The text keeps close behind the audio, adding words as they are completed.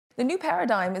The new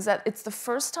paradigm is that it's the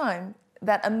first time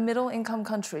that a middle-income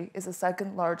country is the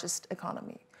second largest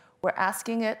economy. We're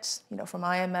asking it, from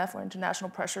IMF or international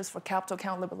pressures for capital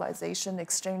account liberalization,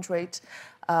 exchange rate,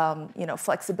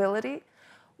 flexibility.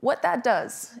 What that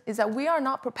does is that we are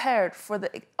not prepared for the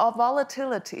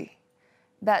volatility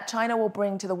that China will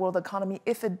bring to the world economy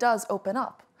if it does open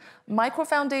up. Micro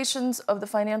foundations of the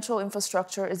financial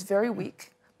infrastructure is very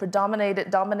weak,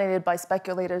 dominated by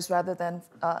speculators rather than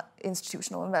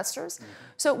institutional investors.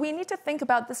 So we need to think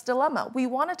about this dilemma. We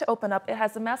want it to open up. It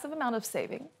has a massive amount of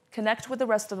saving, connect with the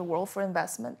rest of the world for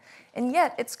investment, and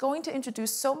yet it's going to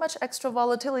introduce so much extra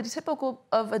volatility typical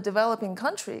of a developing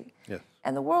country. Yeah.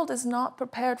 And the world is not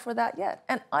prepared for that yet.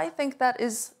 And I think that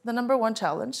is the #1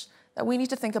 challenge that we need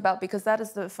to think about, because that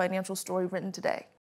is the financial story written today.